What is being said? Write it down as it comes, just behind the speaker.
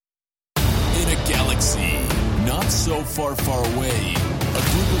galaxy, not so far, far away, a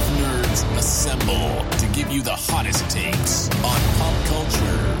group of nerds assemble to give you the hottest takes on pop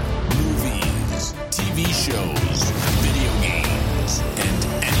culture, movies, TV shows, video games, and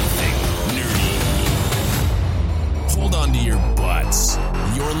anything nerdy. Hold on to your butts.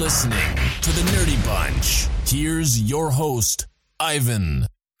 You're listening to the Nerdy Bunch. Here's your host, Ivan.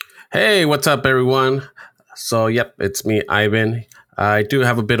 Hey, what's up, everyone? So, it's me, Ivan. I do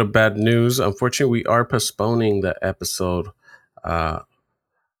have a bit of bad news. Unfortunately, we are postponing the episode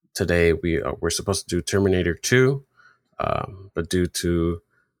today. We're supposed to do Terminator 2, but due to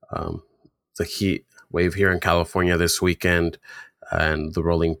the heat wave here in California this weekend and the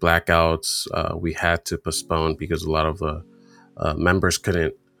rolling blackouts, we had to postpone because a lot of the members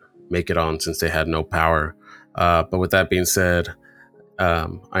couldn't make it on since they had no power. But with that being said,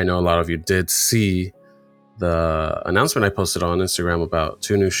 I know a lot of you did see the announcement I posted on Instagram about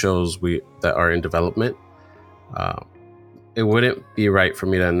 2 new shows that are in development. It wouldn't be right for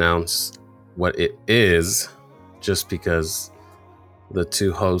me to announce what it is just because the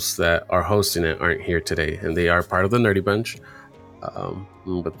 2 hosts that are hosting it aren't here today, and they are part of the Nerdy Bunch.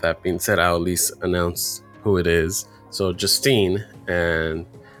 With that being said, I'll at least announce who it is. So Justine and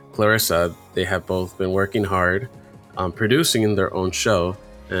Clarissa, they have both been working hard on producing their own show,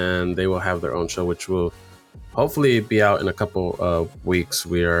 and they will have their own show, which will hopefully be out in a couple of weeks.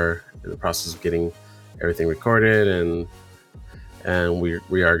 We are in the process of getting everything recorded, and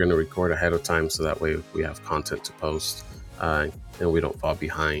we are going to record ahead of time so that way we have content to post and we don't fall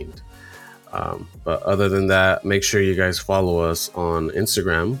behind. But other than that, make sure you guys follow us on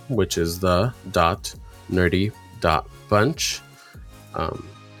Instagram, which is the.nerdy.bunch.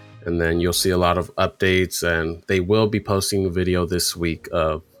 And then you'll see a lot of updates, and they will be posting a video this week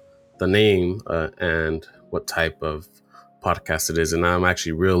of the name and what type of podcast it is. And I'm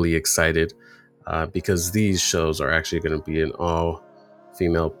actually really excited because these shows are actually going to be an all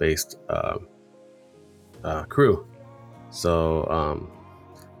female based crew. So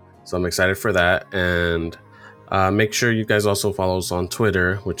I'm excited for that. And make sure you guys also follow us on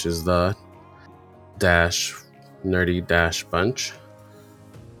Twitter, which is the _nerdy-bunch.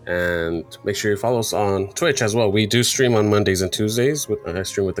 And make sure you follow us on Twitch as well. We do stream on Mondays and Tuesdays. I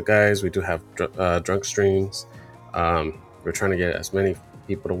stream with the guys. We do have drunk streams. We're trying to get as many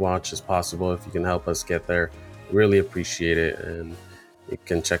people to watch as possible. If you can help us get there, really appreciate it. And you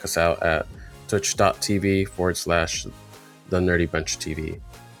can check us out at twitch.tv/the Nerdy Bunch TV.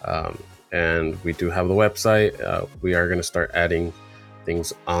 And we do have the website. We are going to start adding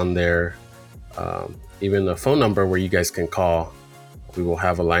things on there. Even the phone number where you guys can call. We will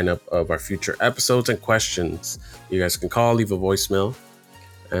have a lineup of our future episodes and questions. You guys can call, leave a voicemail,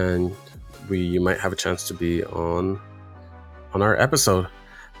 and you might have a chance to be on our episode.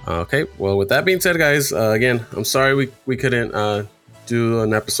 Okay, well, with that being said, guys, again, I'm sorry we couldn't do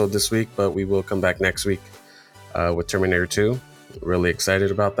an episode this week, but we will come back next week with Terminator 2. Really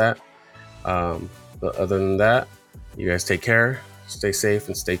excited about that. But other than that, you guys take care, stay safe,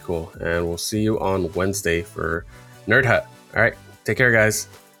 and stay cool. And we'll see you on Wednesday for Nerd Hut. All right. Take care, guys.